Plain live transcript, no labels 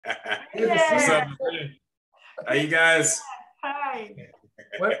Good to see What's you. up? How you guys? Hi.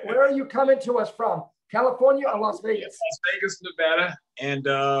 Where are you coming to us from? California or Las Vegas? Las Vegas, Nevada, and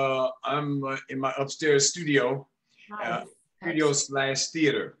I'm in my upstairs studio, Nice.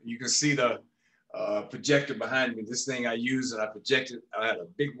 studio/theater. You can see the projector behind me. This thing I use, and I projected. I had a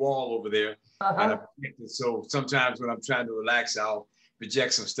big wall over there, and I projected. So sometimes when I'm trying to relax, I'll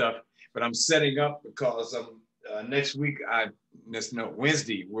project some stuff. But I'm setting up because next week,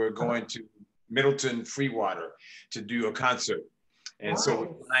 Wednesday, we're going to Middleton Freewater to do a concert. And so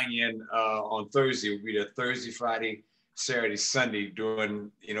we're flying in on Thursday. We'll be there Thursday, Friday, Saturday, Sunday,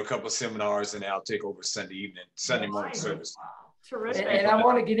 doing a couple of seminars, and I'll take over Sunday morning service. Terrific. And I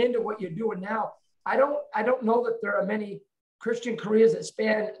want to get into what you're doing now. I don't know that there are many Christian careers that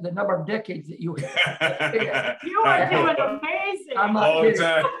span the number of decades that you have. You are doing amazing. I'm not All the kidding.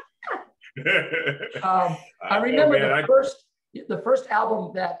 time. I remember the first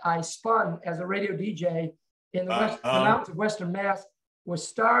album that I spun as a radio DJ in the mountains of Western Mass was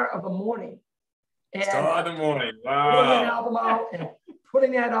Star of the Morning. And Star of the Morning. putting that Wow. album out and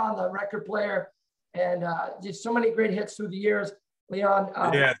putting that on the record player, and just so many great hits through the years. Leon,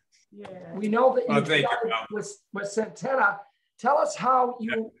 Yeah. we know that you thank started you. with Santana. Tell us how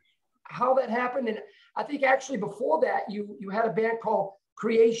that happened. And I think actually before that, you had a band called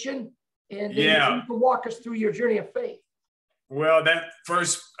Creation, and then you can walk us through your journey of faith. Well, that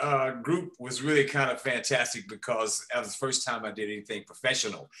first group was really kind of fantastic because that was the first time I did anything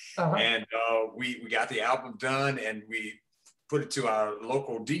professional. And we got the album done, and we put it to our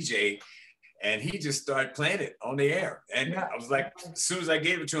local DJ, and he just started playing it on the air. And I was like, as soon as I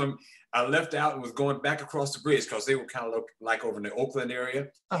gave it to him, I left out and was going back across the bridge because they were kind of like over in the Oakland area.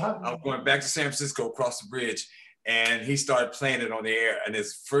 I was going back to San Francisco across the bridge, and he started playing it on the air. And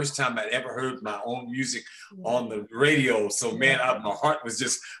it's the first time I'd ever heard my own music on the radio. So man, my heart was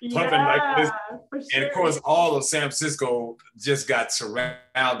just pumping like this. And of course, all of San Francisco just got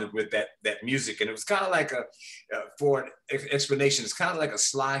surrounded with that music. And it was kind of like for an explanation, it's kind of like a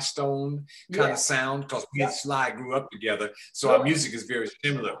Sly Stone kind of sound, because me and Sly grew up together. So our music is very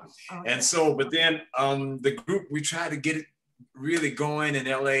similar. And so, but then the group, we tried to get it really going in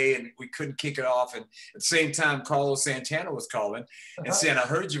LA, and we couldn't kick it off. And at the same time, Carlos Santana was calling and saying, I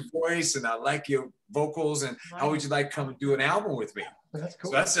heard your voice and I like your vocals, and how would you like to come and do an album with me? That's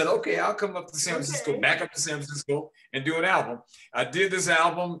cool. So I said, okay, I'll come up to San Francisco, back up to San Francisco and do an album. I did this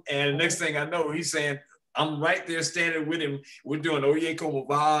album, and the next thing I know, he's saying, I'm right there standing with him. We're doing Oye Como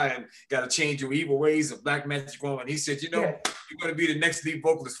Va and Gotta Change Your Evil Ways of Black Magic Woman. He said, you're going to be the next lead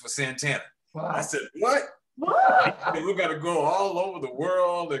vocalist for Santana. Wow. I said, what? We're going to go all over the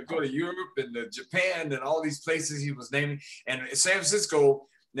world and go to Europe and Japan and all these places he was naming. And San Francisco,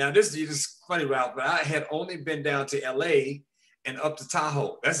 now this is funny, Ralph, but I had only been down to LA and up to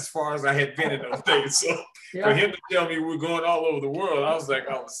Tahoe. That's as far as I had been in those days. So for him to tell me we're going all over the world, I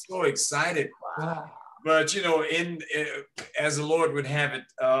was so excited. Wow. But, as the Lord would have it,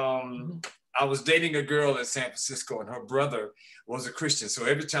 I was dating a girl in San Francisco, and her brother was a Christian. So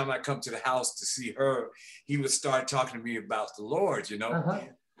every time I come to the house to see her, he would start talking to me about the Lord, Cool.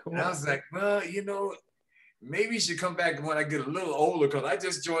 And I was like, well, maybe you should come back when I get a little older, because I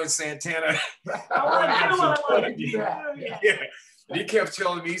just joined Santana. And he kept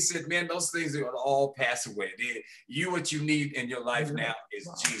telling me, he said, man, those things are going to all pass away. What you need in your life now is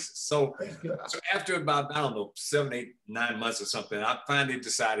Jesus. So after about, 7, 8, 9 months or something, I finally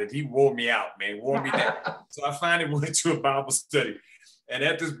decided, he wore me out, man, wore me down. So I finally went to a Bible study. And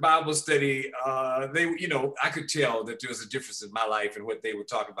at this Bible study, I could tell that there was a difference in my life and what they were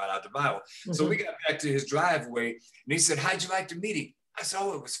talking about out the Bible. So we got back to his driveway, and he said, how'd you like the meeting? I said,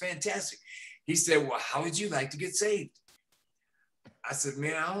 oh, it was fantastic. He said, well, how would you like to get saved? I said,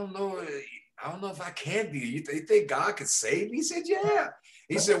 man, I don't know if I can be. You think God could save me? He said, yeah.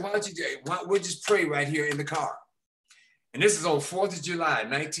 He said, we'll just pray right here in the car. And this is on 4th of July,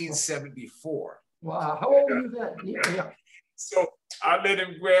 1974. Wow, how old were you then? Yeah. So I let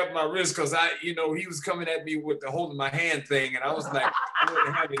him grab my wrist, because he was coming at me with the holding my hand thing, and I was like, I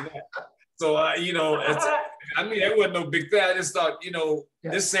wasn't having that. So that wasn't no big thing. I just thought,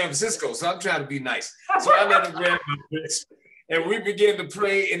 this is San Francisco, so I'm trying to be nice. So I let him grab my wrist. And we began to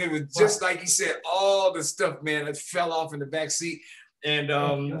pray, and it was just like he said, all the stuff, man, that fell off in the back seat. And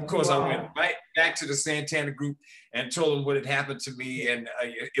of course, I went right back to the Santana group and told them what had happened to me. And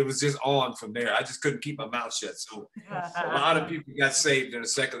it was just on from there. I just couldn't keep my mouth shut. So a lot of people got saved in the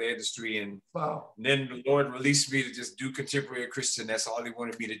secular industry. And then the Lord released me to just do contemporary Christian. That's all he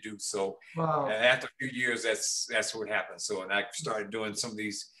wanted me to do. So after a few years, that's what happened. So, and I started doing some of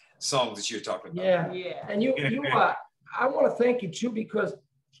these songs that you're talking about. Yeah. And you I want to thank you too, because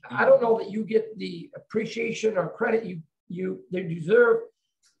I don't know that you get the appreciation or credit they deserve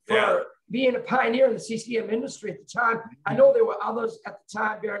for being a pioneer in the CCM industry at the time. I know there were others at the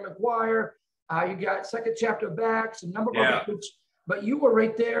time, Barry McGuire, you got Second Chapter Backs, a number of other groups, but you were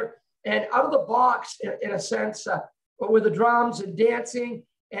right there and out of the box in a sense, with the drums and dancing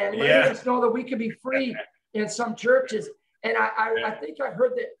and letting us know that we could be free in some churches. And I think I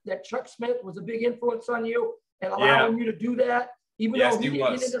heard that Chuck Smith was a big influence on you and allowing you to do that, even though he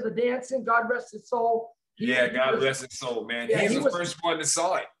didn't get into the dancing. God rest his soul. God rest his soul, man. He's the first one that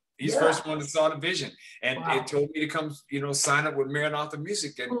saw it. He's the first one that saw the vision, and it told me to come, sign up with Maranatha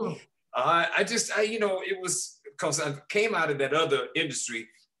Music. And it was because I came out of that other industry,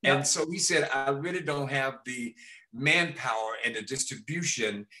 and so he said, I really don't have the manpower and the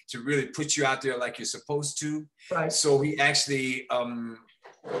distribution to really put you out there like you're supposed to. Right. So he actually kind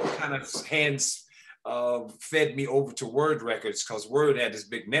of fed me over to Word Records, because Word had this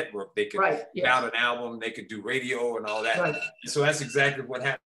big network. They could put out an album, they could do radio and all that. Right. So that's exactly what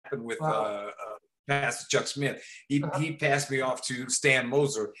happened with Pastor Chuck Smith. He passed me off to Stan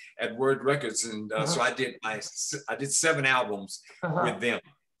Moser at Word Records, and so I did 7 albums with them.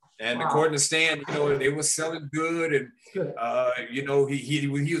 And according to Stan, they were selling good, and he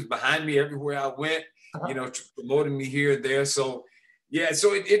was behind me everywhere I went, promoting me here and there. So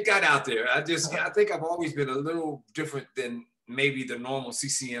so it got out there. I think I've always been a little different than maybe the normal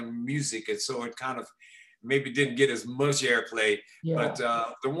CCM music, and so it kind of maybe didn't get as much airplay. But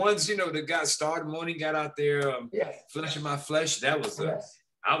the ones that got started, Morning got out there, Flesh of My Flesh. That was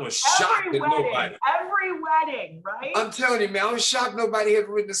I was shocked that nobody. Every wedding, right? I'm telling you, man, I was shocked nobody had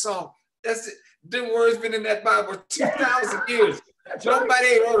written a song. Them words been in that Bible 2,000 years. Nobody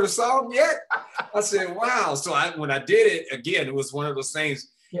ain't wrote a song yet. I said, wow. So when I did it, again, it was one of those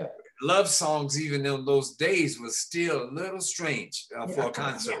things. Love songs, even in those days, was still a little strange for a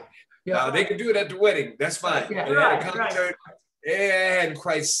concert. They could do it at the wedding. That's fine. They had a concert. It hadn't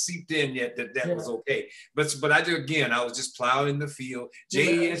quite seeped in yet that was okay. But I do, again, I was just plowing the field.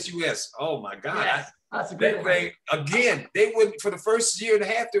 JESUS. Oh my God. That's a great thing. Again, they wouldn't, for the first year and a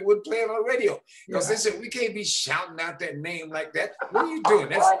half, they wouldn't play it on radio. Because they said, we can't be shouting out that name like that. What are you doing?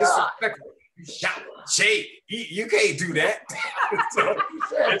 That's disrespectful. Shout, Jay, you can't do that. So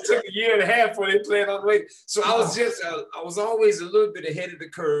it took a year and a half before they played on the radio. So I was always a little bit ahead of the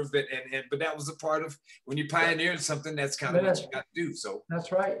curve, but that was a part of when you pioneer something. That's kind of what you got to do. So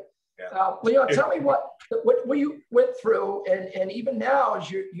that's right. Leon, tell me what you went through, and even now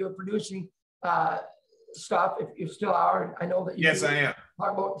as you're producing stuff, if you still are. I know that you I am.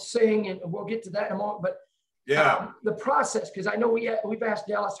 Talk about sing, and we'll get to that in a moment, but. The process, because I know we've asked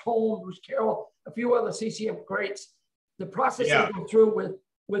Dallas Holmes, Bruce Carroll, a few other CCM greats, the process they go through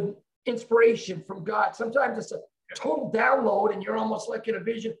with inspiration from God. Sometimes it's a total download and you're almost like in a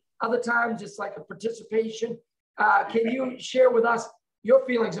vision. Other times it's like a participation. Can you share with us your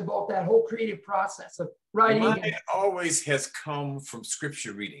feelings about that whole creative process of writing? Mine always has come from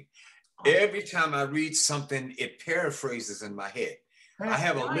scripture reading. Every time I read something, it paraphrases in my head. I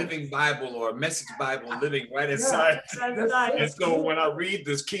have a living Bible or a Message Bible living right inside. And so when I read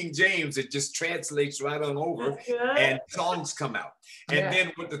this King James, it just translates right on over and songs come out. And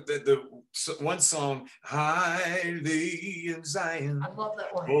then with the one song, Hide Thee in Zion, I love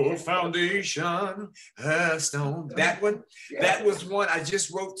that one. Oh, foundation, stone. That one, that was one I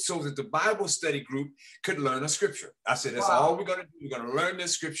just wrote so that the Bible study group could learn a scripture. I said, that's all we're going to do. We're going to learn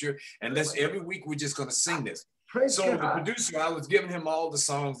this scripture. And every week we're just going to sing this. So the producer, I was giving him all the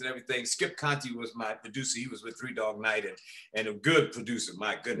songs and everything. Skip Conti was my producer. He was with Three Dog Night and a good producer.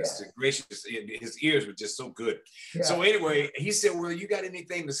 My goodness, gracious. His ears were just so good. So anyway, he said, well, you got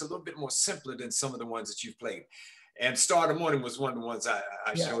anything that's a little bit more simpler than some of the ones that you've played? And Star of the Morning was one of the ones I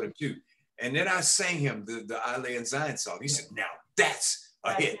showed him too. And then I sang him the I Lay in Zion song. He said, now that's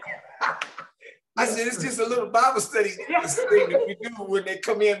a hit. I said, it's just a little Bible study thing that we do when they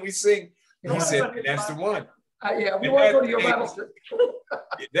come in, we sing. He said, that's the one. We want to go to your Bible study.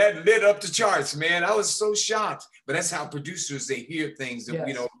 That lit up the charts, man. I was so shocked. But that's how producers, they hear things that,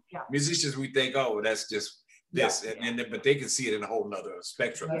 musicians, we think, oh, that's just this. But they can see it in a whole nother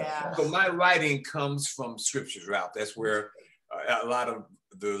spectrum. So my writing comes from scriptures route. That's where a lot of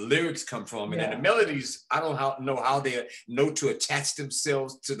the lyrics come from. And then the melodies, I don't know how they know to attach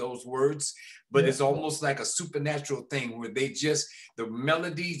themselves to those words. But it's almost like a supernatural thing where the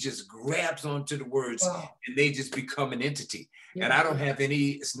melody just grabs onto the words and they just become an entity. And I don't have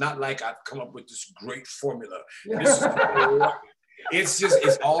it's not like I've come up with this great formula. It's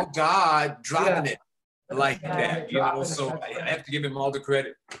all God dropping it like that, so I have to give him all the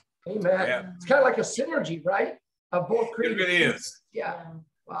credit. Amen. It's kind of like a synergy, right? Of both creators. It really is.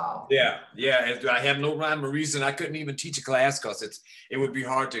 Wow. Yeah, yeah. I have no rhyme or reason. I couldn't even teach a class because it would be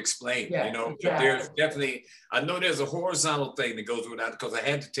hard to explain, Yeah, you know. exactly. But there's definitely, I know there's a horizontal thing that goes with that because I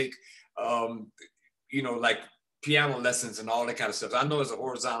had to take, you know, like piano lessons and all that kind of stuff. I know it's a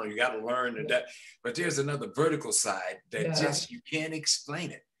horizontal, you got to learn that, but there's another vertical side that just, you can't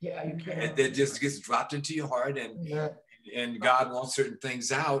explain it. Yeah, you can't. That just gets dropped into your heart, and God wants certain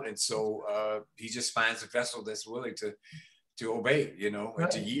things out. And so he just finds a vessel that's willing to obey, you know,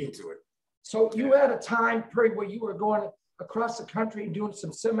 and to yield to it. So you had a time period where you were going across the country doing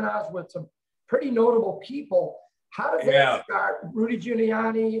some seminars with some pretty notable people. How did that start? Rudy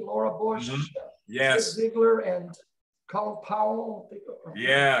Giuliani, Laura Bush, yes, Ziegler, and Colin Powell.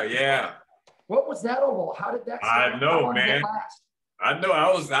 Yeah. What was that all? How did that start? I know, man. I know.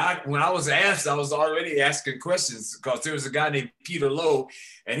 When I was asked, I was already asking questions because there was a guy named Peter Lowe,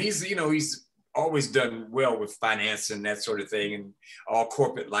 and he's always done well with finance and that sort of thing and all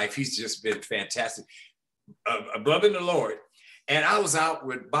corporate life. He's just been fantastic, above in the Lord. And I was out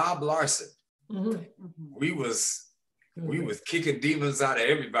with Bob Larson. We was kicking demons out of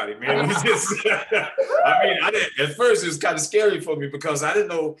everybody, man. We just, at first it was kind of scary for me because I didn't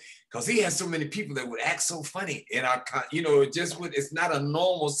know, because he had so many people that would act so funny in our, it's not a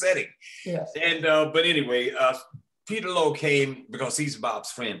normal setting. Yes. And, but anyway, Peter Lowe came because he's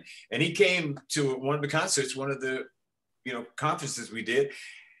Bob's friend, and he came to one of the concerts, one of the, conferences we did.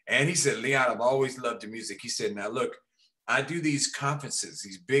 And he said, Leon, I've always loved the music. He said, now look, I do these conferences,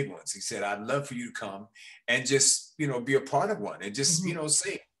 these big ones. He said, I'd love for you to come and just, be a part of one and just,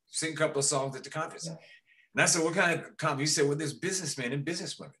 sing a couple of songs at the conference. Yeah. And I said, what kind of conference? He said, well, there's businessmen and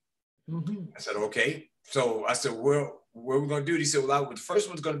businesswomen. I said, okay. So I said, well, what are we going to do? He said, well, the first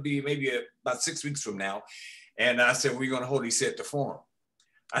one's going to be maybe about 6 weeks from now. And I said, we're going to hold, he said, the Forum.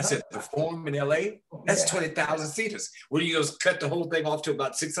 I said, the Forum in LA? That's 20,000 seaters. What are you going to cut the whole thing off to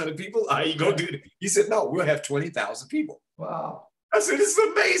about 600 people? How are you going to do it? He said, no, we'll have 20,000 people. Wow. I said, this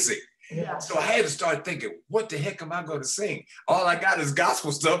is amazing. Yeah. So I had to start thinking, what the heck am I going to sing? All I got is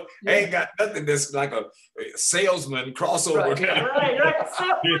gospel stuff. I ain't got nothing that's like a salesman crossover. Right.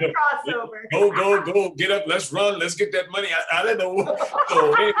 Salesman crossover. Go, get up, let's run, let's get that money. I don't know.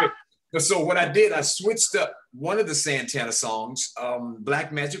 So anyway, so what I did, I switched up one of the Santana songs,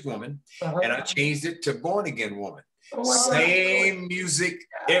 Black Magic Woman, and I changed it to Born Again Woman. Same music,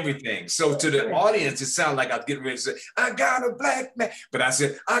 everything. So to the audience, it sounded like I was getting ready to say, I got a black man, but I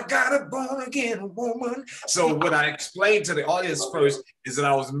said, I got a born again woman. So what I explained to the audience first is that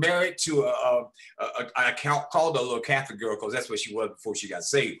I was married to I called her a little Catholic girl because that's what she was before she got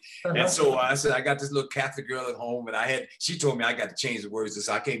saved. And so I said, I got this little Catholic girl at home, and she told me I got to change the words,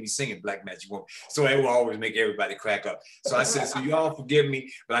 so I can't be singing Black Magic Woman. So it will always make everybody crack up. So I said, so y'all forgive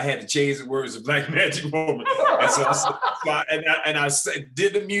me, but I had to change the words of Black Magic Woman. And so I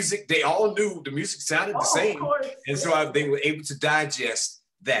did the music. They all knew the music sounded the same, and so they were able to digest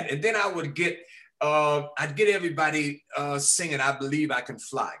that. And then I would get, I'd get everybody singing "I Believe I Can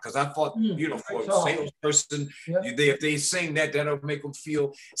Fly" because I thought, for a salesperson, if they sing that, that'll make them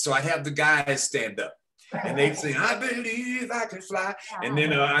feel. So I'd have the guys stand up. And they'd sing, I believe I can fly. And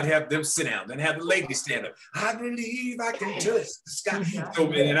then I'd have them sit down. Then have the ladies stand up. I believe I can touch the sky. So,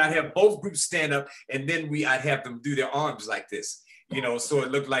 and then I'd have both groups stand up. And then I'd have them do their arms like this, so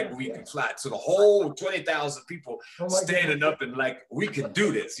it looked like we could fly. So the whole 20,000 people standing up and like, we could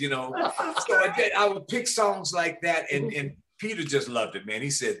do this, So I would pick songs like that. And Peter just loved it, man. He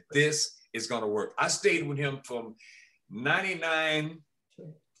said, this is going to work. I stayed with him from 99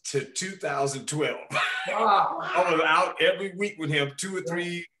 to 2012. Wow. I was out every week with him, 2 or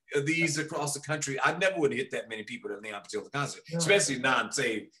 3 of these across the country. I never would hit that many people at Leon Patillo concert, especially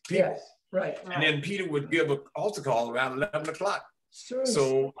non-saved people. Yes, right. And then Peter would give an altar call around 11 o'clock.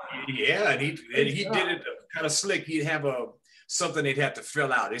 So and he did it kind of slick. He'd have something they'd have to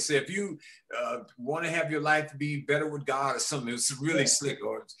fill out. They said, if you want to have your life be better with God or something, it was really slick,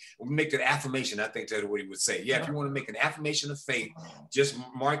 or make an affirmation. I think that's what he would say. Yeah, if you want to make an affirmation of faith, just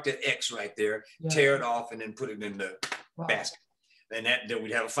mark that X right there, tear it off, and then put it in the basket. And then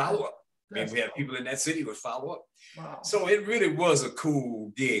we'd have a follow-up. And we had people in that city would follow up. Wow. So it really was a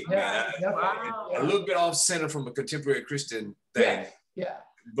cool gig, man. A little bit off center from a contemporary Christian thing. Yeah.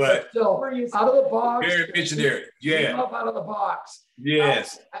 But still, out of the box. Very missionary. Out of the box.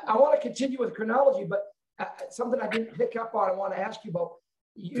 Yes. I want to continue with chronology, but something I didn't pick up on, I want to ask you about.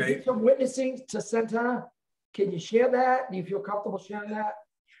 You did some witnessing to Santana. Can you share that? Do you feel comfortable sharing that?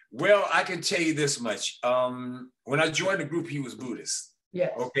 Well, I can tell you this much. When I joined the group, he was Buddhist.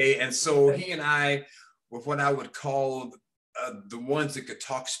 Yes. Okay. And so he and I were what I would call the ones that could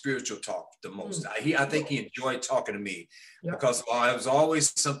talk spiritual talk the most. I think he enjoyed talking to me because it was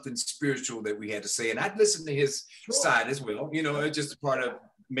always something spiritual that we had to say. And I'd listen to his side as well. You know, it's just a part of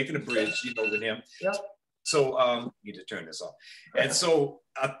making a bridge, you know, with him. So need to turn this off. And so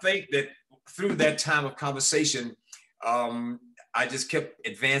I think that through that time of conversation, I just kept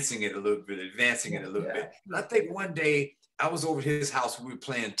advancing it a little bit. And I think one day I was over at his house. We were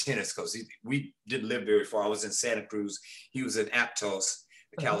playing tennis because we didn't live very far. I was in Santa Cruz. He was in Aptos,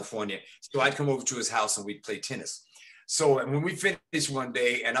 California. So I'd come over to his house and we'd play tennis. So when we finished one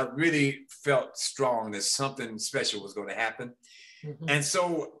day, and I really felt strong that something special was going to happen. And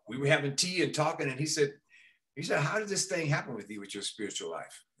so we were having tea and talking, and he said, how did this thing happen with you with your spiritual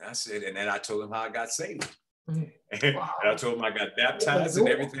life? And I said, and then I told him how I got saved. And I told him I got baptized and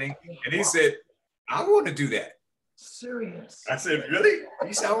everything. And he said, I want to do that. Serious. I said, really?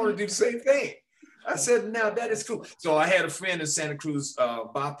 He said, I want to do the same thing. I said, now that is cool. So I had a friend in Santa Cruz,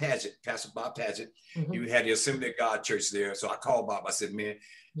 Bob Paget, Pastor Bob Paget. He had the Assembly of God church there. So I called Bob. I said, man,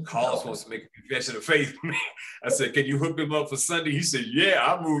 Carlos wants to make a confession of faith. I said, can you hook him up for Sunday? He said, yeah,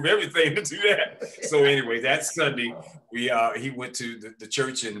 I'll move everything to do that. So anyway, that Sunday, he went to the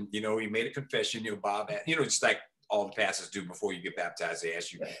church and, you know, he made a confession. You know, Bob, you know, just like all the pastors do before you get baptized, they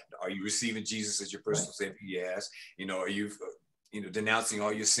ask you, are you receiving Jesus as your personal savior? Yes. You know, are you, you know, denouncing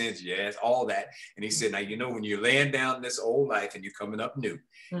all your sins? Yes, all that. And he said, now, you know, when you're laying down this old life and you're coming up new,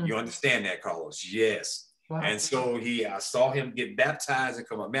 you understand that, Carlos? Yes. And so I saw him get baptized and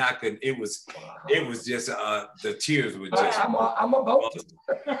come up. Man, I couldn't, it was just, the tears were just. I'm about to.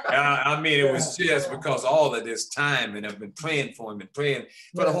 I mean, it was just because all of this time, and I've been praying for him and praying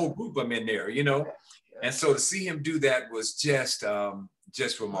for the whole group I'm in there, you know. And so to see him do that was just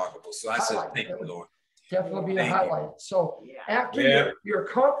remarkable. So I said, thank you, Lord. Definitely be a highlight. So after your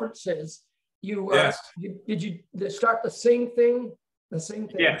conferences, did you start the same thing? The same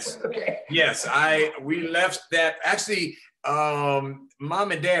thing? Yes. Okay. Yes, we left that. Actually,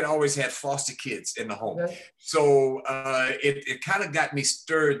 mom and dad always had foster kids in the home. So it kind of got me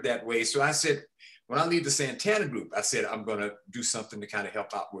stirred that way. So I said, when I leave the Santana group, I said, I'm going to do something to kind of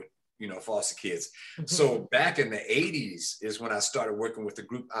help out with, you know, foster kids. So back in the 80s is when I started working with a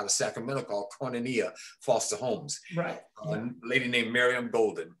group out of Sacramento called Koinonia Foster Homes. Right. A lady named Miriam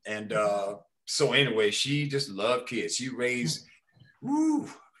Golden. And so anyway, she just loved kids. She raised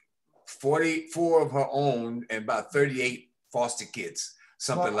 44 of her own and about 38 foster kids,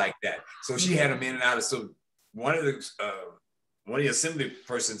 something like that. So she had them in and out of, so one of the assembly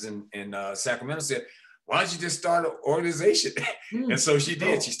persons in Sacramento said, why don't you just start an organization? And so she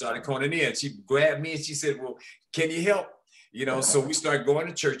did. She started Koinonia and she grabbed me and she said, well, can you help? You know, so we started going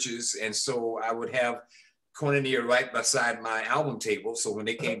to churches. And so I would have Koinonia right beside my album table. So when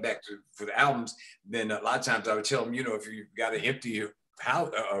they came back for the albums, then a lot of times I would tell them, you know, if you've got to empty your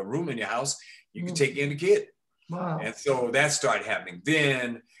house, a room in your house, you can take in the kid. Wow. And so that started happening.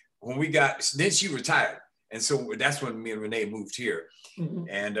 Then then she retired. And so that's when me and Renee moved here.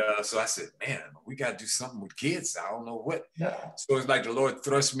 And so I said, man, we got to do something with kids. I don't know what. So it's like the Lord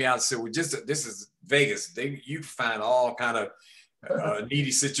thrust me out and said, well, this is Vegas. You find all kind of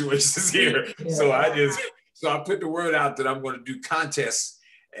needy situations here. So I put the word out that I'm going to do contests.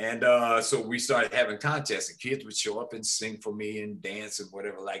 And so we started having contests and kids would show up and sing for me and dance and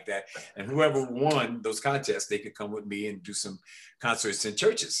whatever like that. And whoever won those contests, they could come with me and do some concerts in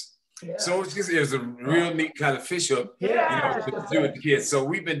churches. So it was a real neat kind of fish up, you know, to do with the kids. So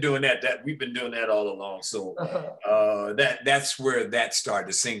we've been doing that. We've been doing that all along. So that's where that started.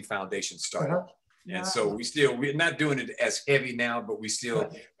 The Sing Foundation started. And so we're not doing it as heavy now, but we still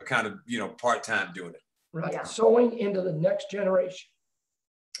are kind of, you know, part-time doing it. Right. Sowing into the next generation.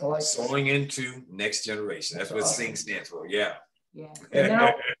 I like Sowing into next generation. That's what Sing stands for. Yeah. And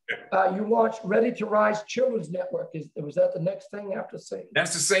now you launched Ready to Rise Children's Network. Was that the next thing after Sing?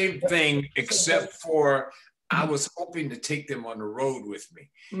 That's the same thing, except for I was hoping to take them on the road with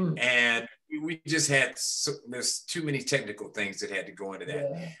me. And we just had, there's too many technical things that had to go into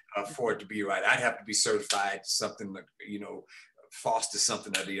that for it to be right. I'd have to be certified, something like, you know, foster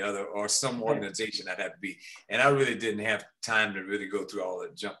something or the other, or some organization I'd have to be. And I really didn't have time to really go through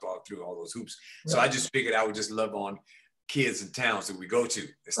jump through all those hoops. So I just figured I would just love on kids in towns that we go to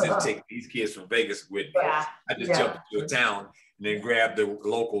instead of taking these kids from Vegas with me. I just jumped into a town and then grabbed the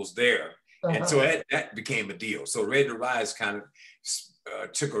locals there. And so that became a deal. So Ready to Rise kind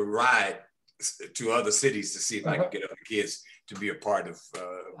of took a ride to other cities to see if I could get other kids to be a part of,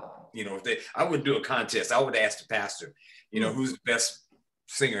 you know, I wouldn't do a contest. I would ask the pastor, you know, who's the best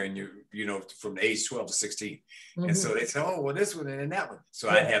singer and you know, from the age 12 to 16. And so they say, oh, well, this one and that one. So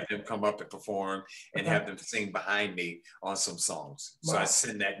I'd have them come up and perform and have them sing behind me on some songs. So I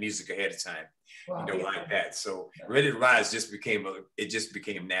send that music ahead of time, you know, like that. So Ready to Rise just became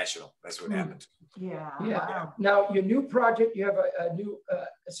national. That's what happened. Yeah. Wow. Now your new project, you have a new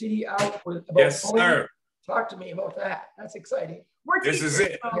CD out with about yes, sir. Talk to me about that. That's exciting. This is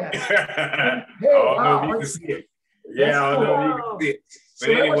it. Yeah. Hey, wow. You can see it. Yeah, I don't know if you can see it. But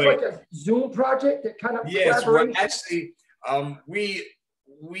so anyway, that was like a Zoom project that kind of well, actually, we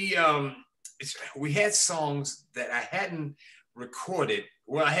had songs that I hadn't recorded.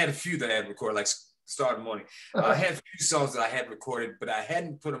 Well, I had a few that I had recorded, like Start in the Morning. I had a few songs that I had recorded, but I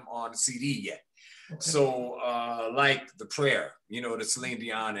hadn't put them on CD yet. So, like The Prayer, you know, that Celine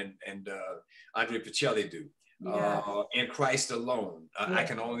Dion and Andre Pacelli do. In Christ Alone, I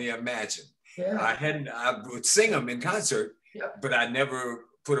Can Only Imagine. I would sing them in concert, but I never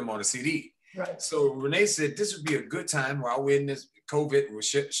put them on a CD. Right. So Renee said, this would be a good time while we're in this COVID, we're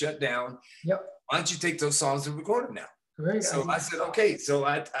shut down. Why don't you take those songs and record them now? Great. So I said, okay. So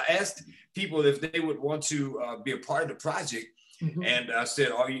I asked people if they would want to be a part of the project. And I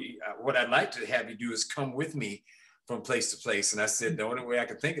said, what I'd like to have you do is come with me from place to place. And I said, the only way I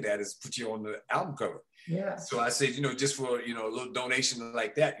could think of that is put you on the album cover. Yeah. So I said, you know, just for, you know, a little donation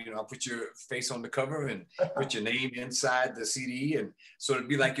like that, you know, I'll put your face on the cover and put your name inside the CD. And so it'd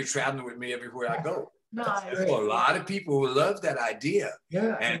be like you're traveling with me everywhere I go. Nice. So a lot of people love that idea.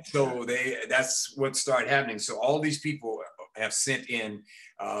 Yeah. And so that's what started happening. So all these people have sent in,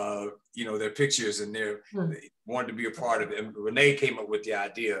 you know, their pictures and they wanted to be a part of it. And Renee came up with the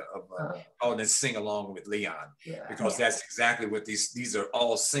idea of calling it Sing Along with Leon, because that's exactly what these are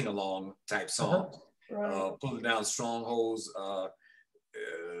all sing along type songs. Pulling Down Strongholds,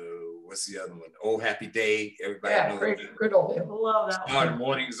 what's the other one? Oh Happy Day. Everybody knows that. Good old hymn. Love that. Start in the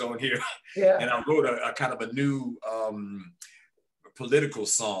Mornings on here. Yeah. And I wrote a kind of a new political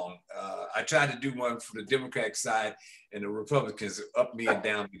song. I tried to do one for the Democratic side, and the Republicans up me and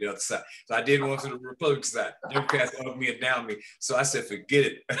down me the other side. So I did one for the Republican side. Democrats up me and down me. So I said, forget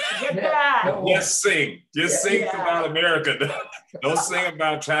it. Just sing. Just sing about America. Don't sing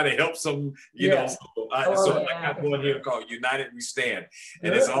about trying to help some, you know. So I got one here called United We Stand.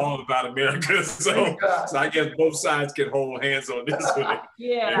 And it's all about America. So I guess both sides can hold hands on this one.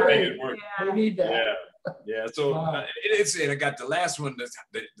 And make it work. We need that. Yeah, so and I got the last one, the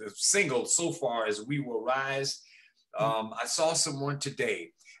single so far is We Will Rise. I saw someone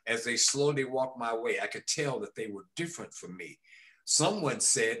today, as they slowly walked my way, I could tell that they were different from me. Someone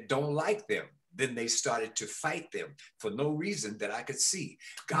said, don't like them. Then they started to fight them for no reason that I could see.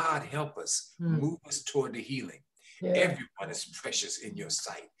 God help us, move us toward the healing. Everyone is precious in your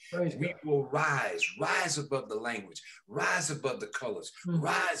sight. We will rise above the language, rise above the colors,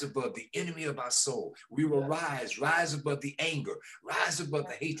 rise above the enemy of our soul. We will rise above the anger, rise above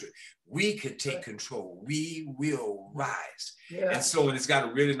the hatred. We can take control. We will rise. And so it's got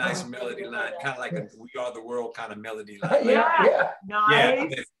a really nice melody line, kind of like a We Are the World kind of melody line.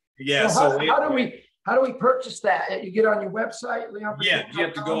 Nice. So how do we purchase that? You get on your website, Leon? Yeah, you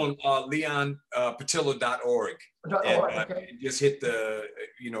have to go on leonpatillo.org. And just hit the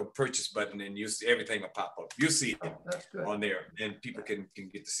purchase button, and everything will pop up. You'll see it on there, and people can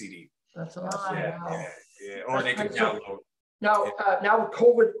get the CD. That's awesome. Or they can download. Now, now with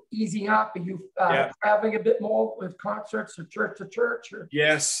COVID easing up, are you traveling a bit more with concerts or church to church? Or?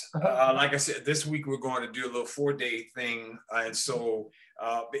 Yes, like I said, this week we're going to do a little 4-day thing, and so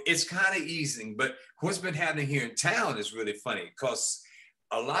it's kind of easing. But what's been happening here in town is really funny, because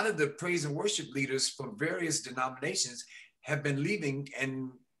a lot of the praise and worship leaders from various denominations have been leaving and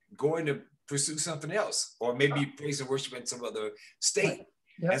going to pursue something else, or maybe praise and worship in some other state.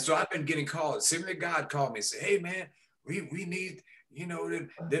 And so I've been getting calls. Assembly of God called me and said, hey, man, we need,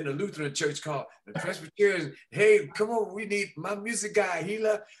 then the Lutheran church called, the Presbyterians, hey, come on, we need my music guy, he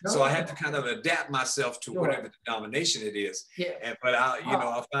left. So I had to kind of adapt myself to whatever denomination it is. But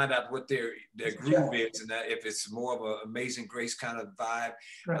I'll find out what their groove is, and that if it's more of an Amazing Grace kind of vibe,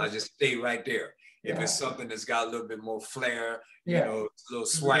 I'll just stay right there. If it's something that's got a little bit more flair, a little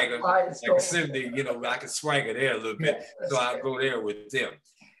swagger, like Assembly, I can swagger there a little bit. So I'll go there with them.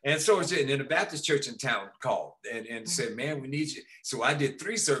 And so it's it. And then the Baptist church in town called and said, man, we need you. So I did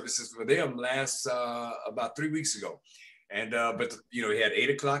 3 services for them last about 3 weeks ago. And but he had 8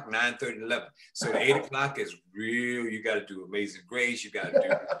 o'clock, 9:30, and 11. So the 8 o'clock is real. You got to do Amazing Grace. You got to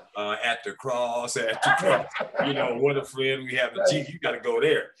do At the Cross. What a Friend We Have in Jesus. You got to go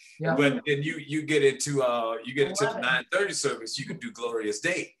there. But then you get into the 9:30 service. You can do Glorious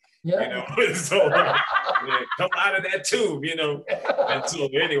Day. you know. So come out of that tube, you know. And so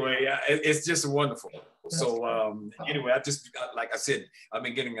anyway, it's just wonderful. So anyway, I just, like I said, I've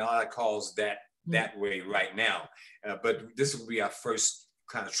been getting a lot of calls that way right now. But this will be our first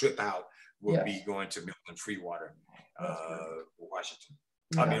kind of trip out. We'll be going to Milton Freewater, Washington.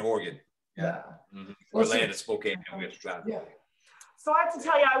 I mean, Oregon. We're landing Spokane and we have to drive. So I have to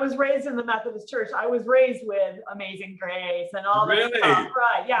tell you, I was raised in the Methodist Church. I was raised with Amazing Grace and all that stuff.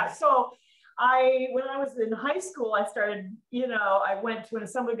 Right. Yeah. So when I was in high school, I started, you know, I went to an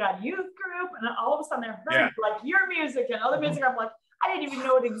Assembly of God youth group, and all of a sudden I heard like your music and other music. I'm like, I didn't even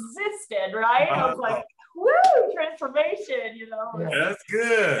know it existed. Right. I was like, woo, transformation, you know. That's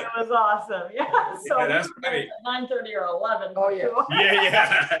good. It was awesome. Yeah. So that's great. 9:30 or 11. Oh, yeah.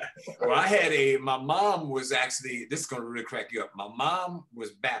 Well, I had my mom was actually, this is going to really crack you up. My mom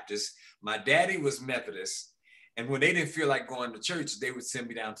was Baptist. My daddy was Methodist. And when they didn't feel like going to church, they would send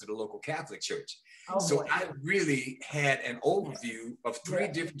me down to the local Catholic church. So I really had an overview of 3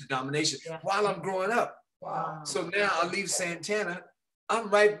 different denominations while I'm growing up. Wow. So now I leave Santana, I'm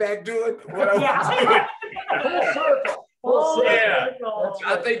right back doing what I was doing. Full circle.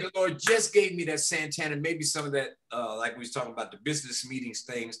 I think the Lord just gave me that Santana, maybe some of that, like we was talking about the business meetings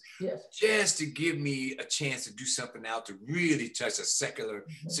things, just to give me a chance to do something out to really touch a secular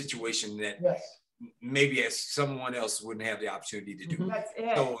situation that maybe as someone else wouldn't have the opportunity to do. That's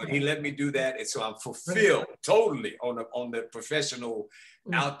it. So he let me do that, and so I'm fulfilled totally on the professional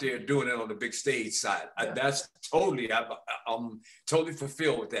out there doing it on the big stage side. That's totally, I'm totally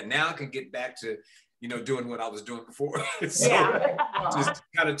fulfilled with that. Now I can get back to, you know, doing what I was doing before. So just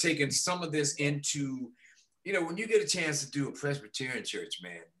kind of taking some of this into, you know, when you get a chance to do a Presbyterian church,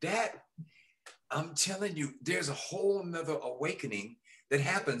 man, that, I'm telling you, there's a whole nother awakening that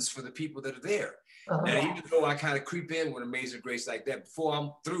happens for the people that are there. Now, even though I kind of creep in with Amazing Grace like that, before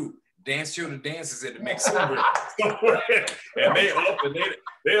I'm through, Dance Children dances in the mix somewhere. And they up and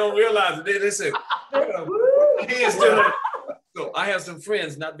they don't realize it. They say, kids doing. So I have some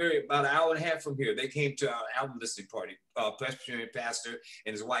friends, about an hour and a half from here. They came to our album listening party. Presbyterian pastor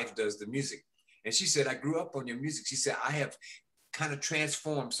and his wife does the music. And she said, I grew up on your music. She said, I have kind of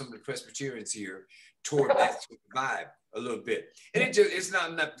transformed some of the Presbyterians here toward that sort of vibe a little bit. And it's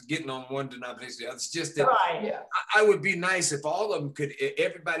not getting on one denomination. It's just that I would be nice if all of them could,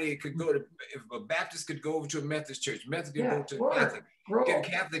 everybody could go to, if a Baptist could go over to a Methodist church, Methodist could go to a Catholic, get a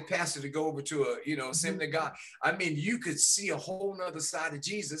Catholic pastor to go over to a, you know, Assembly of God. I mean, you could see a whole nother side of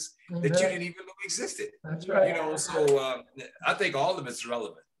Jesus that you didn't even know existed. That's right. You know, so I think all of it's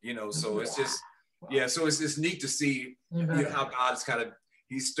relevant, you know, so it's just, so it's just neat to see you know, how God's kind of,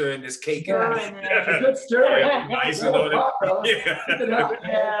 he's stirring this cake. Good stirring. Nice on it.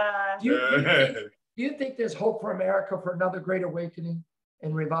 Do you think there's hope for America for another great awakening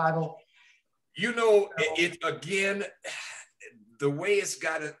and revival? You know, it again, the way it's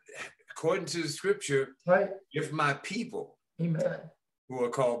got to, according to the scripture, if my people, amen, who are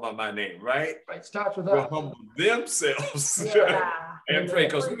called by my name, right? Starts with will humble themselves and pray,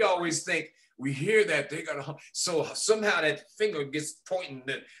 because we always think, we hear that they gotta, so somehow that finger gets pointing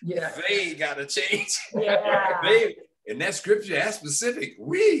that they gotta change. In that scripture, that's specific.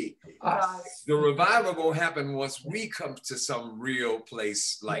 The revival will happen once we come to some real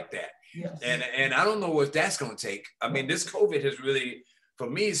place like that. And I don't know what that's gonna take. I mean, this COVID has really, for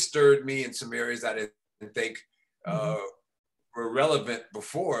me, stirred me in some areas I didn't think were relevant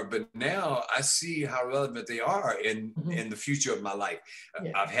before, but now I see how relevant they are in the future of my life.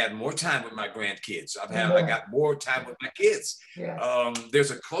 I've had more time with my grandkids. I got more time with my kids.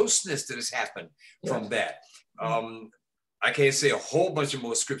 There's a closeness that has happened from that. I can't say a whole bunch of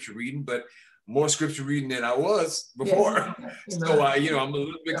more scripture reading, but more scripture reading than I was before. So you know, I'm a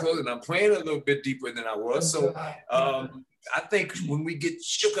little bit closer and I'm praying a little bit deeper than I was. So I think when we get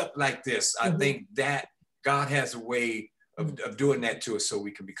shook up like this, I think that God has a way of doing that to us so we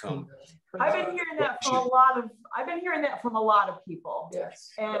can become. I've been hearing that from a lot of people.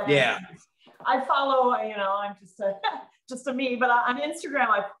 And I follow, you know, I'm just a me, but on Instagram,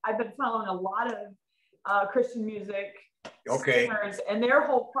 I've been following a lot of Christian music singers and their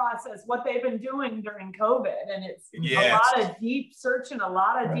whole process, what they've been doing during COVID. And it's a lot of deep searching, a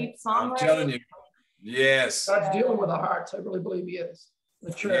lot of deep songwriting. I'm telling you, God's dealing with our hearts. I really believe he is.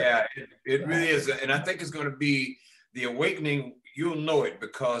 The church. Yeah, it really is. And I think it's going to be the awakening. You'll know it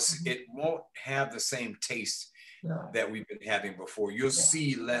because it won't have the same taste that we've been having before. You'll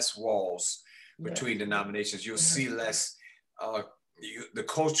see less walls between denominations. You'll see less the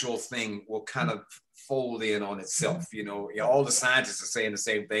cultural thing will kind of fold in on itself. You know, all the scientists are saying the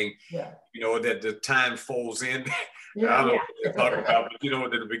same thing. Yeah. You know, that the time folds in. Yeah. I don't know what they're talking about, but you know,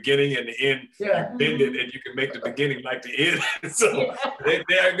 that the beginning and the end, you bend it and you can make the beginning like the end. So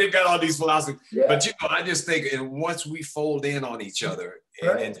they got all these philosophies. Yeah. But you know, I just think, and once we fold in on each other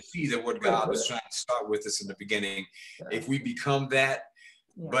and see that what God was trying to start with us in the beginning, if we become that,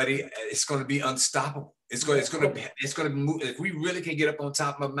 buddy, it's going to be unstoppable. It's going to move. If we really can get up on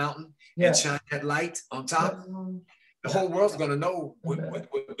top of a mountain and shine that light on top, the whole world's going to know what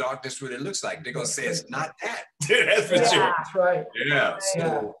darkness really looks like. They're going to say it's not that. That's for sure. That's right. Yeah.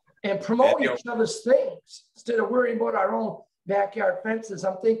 So, and promote each other's things instead of worrying about our own backyard fences.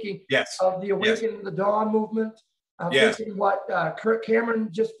 I'm thinking of the Awakening the Dawn movement. I'm thinking what Kirk Cameron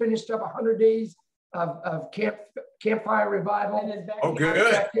just finished up 100 days of campfire revival in his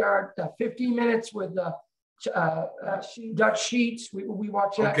backyard. 15 minutes with Dutch Sheets. We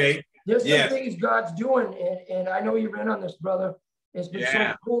watch that. Okay. There's some things God's doing, and I know you've been on this, brother. It's been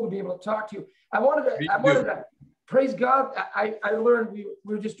so cool to be able to talk to you. I wanted to praise God. I learned we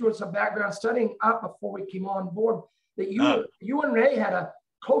were just doing some background studying up before we came on board that you and Ray had a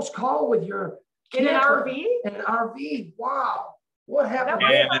close call with your in an RV. In an RV. Wow, what happened?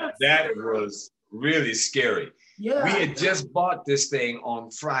 And that was really scary. Yeah, we had just bought this thing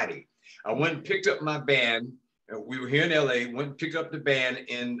on Friday. I went and picked up my band. We were here in LA, went and picked up the band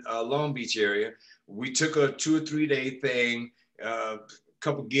in Long Beach area. We took a 2 or 3 day thing, a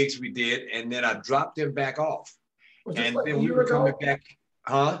couple gigs we did, and then I dropped them back off. And then we were coming back.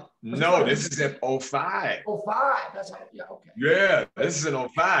 Huh? No, this is at 05. 05, that's how, okay. Yeah, this is in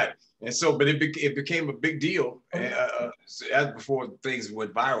 05. And so, but it became a big deal as before things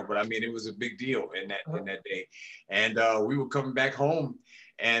went viral, but I mean, it was a big deal in that day. And we were coming back home,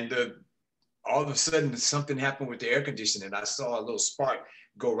 and all of a sudden something happened with the air conditioning. I saw a little spark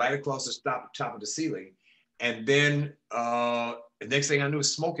go right across the top of the ceiling. And then the next thing I knew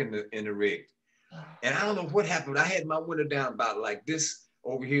was smoke in the rig. And I don't know what happened. I had my window down about like this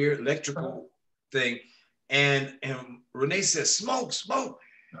over here, electrical thing. And Renee said, smoke.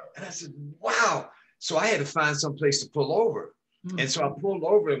 And I said, wow. So I had to find some place to pull over. And so I pulled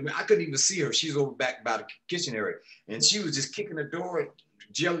over, and I couldn't even see her. She's over back by the kitchen area. And she was just kicking the door,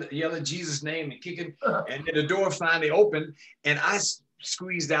 yelling Jesus' name and kicking. And then the door finally opened, and I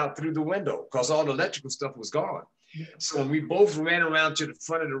squeezed out through the window because all the electrical stuff was gone. So when we both ran around to the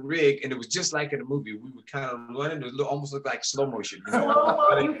front of the rig, and it was just like in the movie, we were kind of running, it almost looked like slow motion. You felt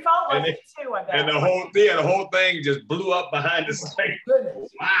like it too, I bet. And the whole thing just blew up behind us. Like,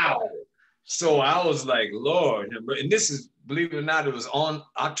 wow. So I was like, Lord, and this is, believe it or not, it was on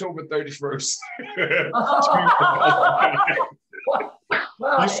October 31st.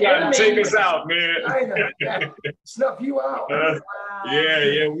 He's trying to take us out, man. Snuff you out.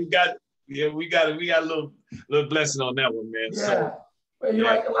 Yeah, we got a little blessing on that one, man. Yeah. So, well,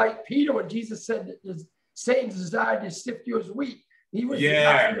 you're like Peter when Jesus said that Satan's desired to sift you as wheat. He was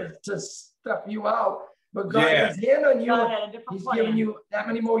desired to stuff you out. But God has hand on you. He's giving you that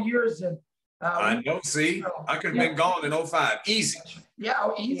many more years. And I know, see, I could have been gone in 05. Easy. Yeah,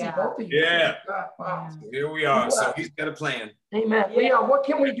 easy, both of you. Yeah. Wow. Here we are. So he's got a plan. Amen. Leon, what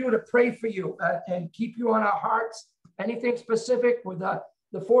can we do to pray for you and keep you on our hearts? Anything specific with the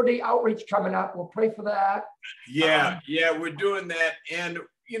 4-day outreach coming up? We'll pray for that. Yeah, we're doing that. And,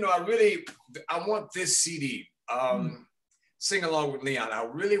 you know, I want this CD, Sing Along with Leon. I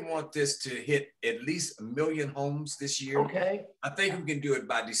really want this to hit at least 1 million homes this year. Okay. I think we can do it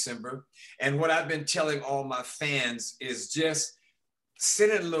by December. And what I've been telling all my fans is just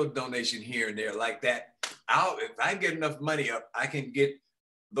send in a little donation here and there like that. If I get enough money up, I can get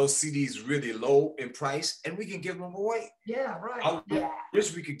those CDs really low in price, and we can give them away. Yeah, right. I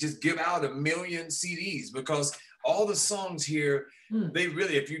wish we could just give out 1 million CDs, because all the songs here, they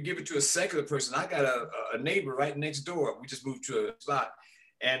really, if you give it to a secular person, I got a neighbor right next door. We just moved to a spot.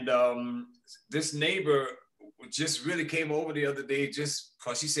 And this neighbor just really came over the other day just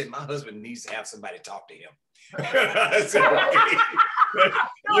because she said, my husband needs to have somebody talk to him. I said,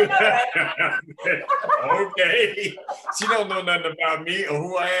 okay. She don't know nothing about me or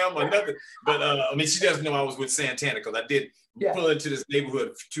who I am or nothing. But I mean, she doesn't know I was with Santana, because I did pull into this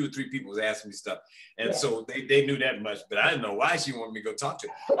neighborhood. 2 or 3 people was asking me stuff. And so they knew that much, but I didn't know why she wanted me to go talk to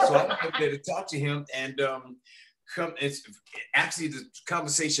him. So I went there to talk to him, and actually the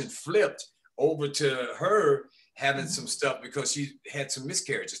conversation flipped over to her having some stuff because she had some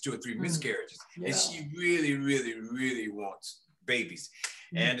miscarriages, 2 or 3 miscarriages. And she really, really, really wants babies.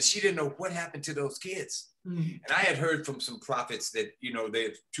 And she didn't know what happened to those kids. And I had heard from some prophets that, you know,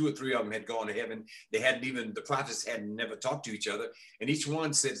 they 2 or 3 of them had gone to heaven. They hadn't even, the prophets had never talked to each other. And each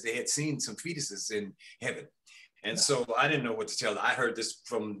one says they had seen some fetuses in heaven. And so I didn't know what to tell her. I heard this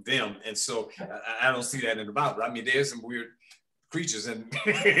from them. And so I don't see that in the Bible. I mean, there's some weird creatures in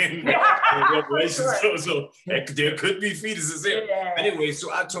Revelation. So there could be fetuses there. Yeah. Anyway,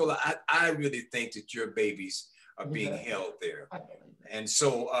 so I told her, I really think that your babies are being held there. And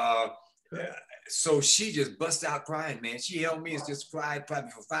so, so she just bust out crying, man. She held me and just cried probably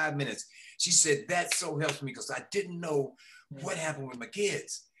for 5 minutes. She said, that so helps me because I didn't know what happened with my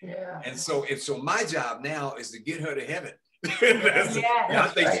kids. Yeah. And so my job now is to get her to heaven. I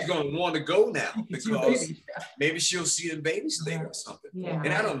think she's going to want to go now because maybe she'll see the babies there or something. Yeah.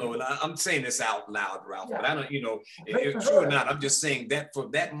 And I don't know. And I'm saying this out loud, Ralph, but I don't, you know, if true or not, I'm just saying that for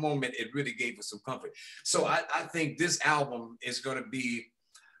that moment, it really gave us some comfort. So I think this album is going to be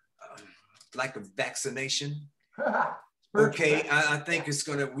like a vaccination. Okay, I think it's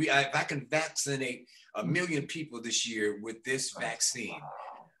going to, if I can vaccinate 1 million people this year with this vaccine,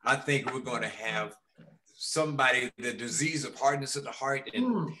 I think we're going to have somebody, the disease of hardness of the heart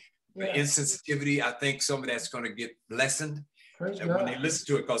and insensitivity, I think some of that's going to get lessened. And when they listen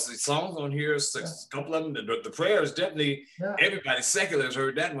to it, because the songs on here, a couple of them, the prayers definitely, everybody secular has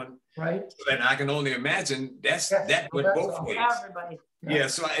heard that one. Right. And I can only imagine that went both ways. Everybody. Yeah,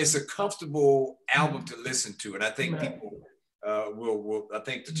 so it's a comfortable album to listen to. And I think people will, I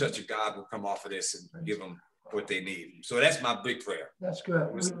think the touch of God will come off of this and give them what they need. So that's my big prayer. That's good.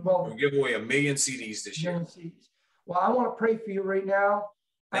 We'll give away 1 million CDs this year. Well, I want to pray for you right now.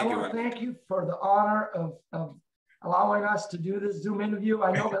 I want to thank you for the honor of allowing us to do this Zoom interview.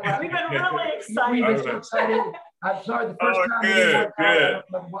 I know that we've been really excited. We've been so excited. I'm sorry the first time we didn't work out. I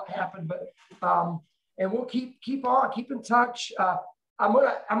don't know what happened, but and we'll keep in touch. I'm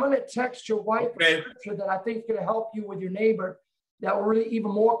gonna text your wife a scripture that I think is gonna help you with your neighbor. That will really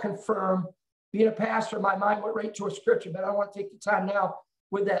even more confirm. Being a pastor, my mind went right to a scripture, but I don't want to take the time now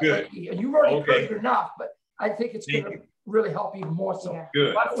with that lady. And you've already heard enough, but I think it's going to really help even more so.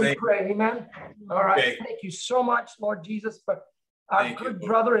 Good. Why don't we pray? Amen. All right. Thank you so much, Lord Jesus, for our good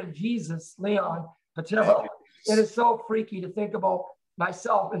brother in Jesus, Leon Patillo. It is so freaky to think about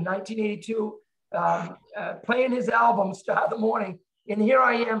myself in 1982 playing his album Start of the Morning. And here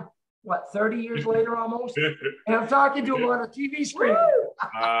I am, what, 30 years later almost? And I'm talking to him on a TV screen.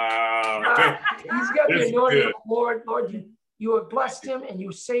 He's got the anointing of the Lord. Lord, you have blessed him and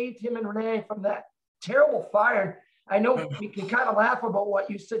you saved him and Renee from that terrible fire. I know we can kind of laugh about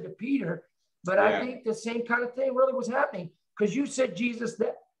what you said to Peter, but I think the same kind of thing really was happening because you said, Jesus,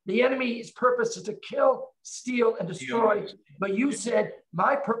 that the enemy's purpose is to kill, steal, and destroy. But you said,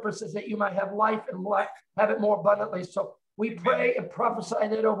 my purpose is that you might have life and have it more abundantly. So we pray and prophesy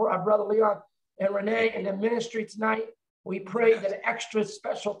that over our brother Leon and Renee and the ministry tonight. We pray that an extra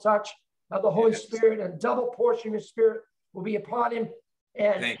special touch of the Holy Spirit and double portion of your spirit will be upon him.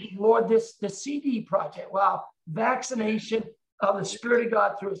 And Lord, the CD project, wow, vaccination of the Spirit of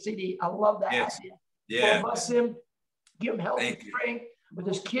God through a CD. I love that idea. Yeah. Bless him, give him health and strength with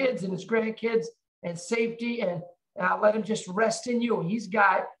his kids and his grandkids and safety, and let him just rest in you. He's a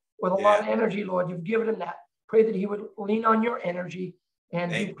guy with a lot of energy, Lord. You've given him that. Pray that he would lean on your energy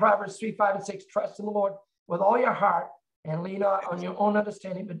and do Proverbs 3, 5, and 6. Trust in the Lord with all your heart and lean on your own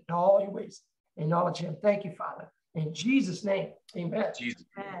understanding, but in all your ways, acknowledge him. Thank you, Father. In Jesus' name, amen. Jesus.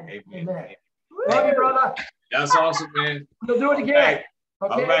 Amen. Love you, brother. That's awesome, man. We'll do it again.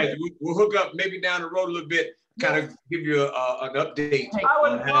 Okay. All right. We'll hook up maybe down the road a little bit, kind of give you an update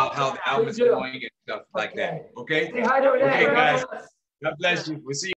on how the album's going and stuff like that. Okay? Say hi to Okay, guys. God bless you. We'll see you.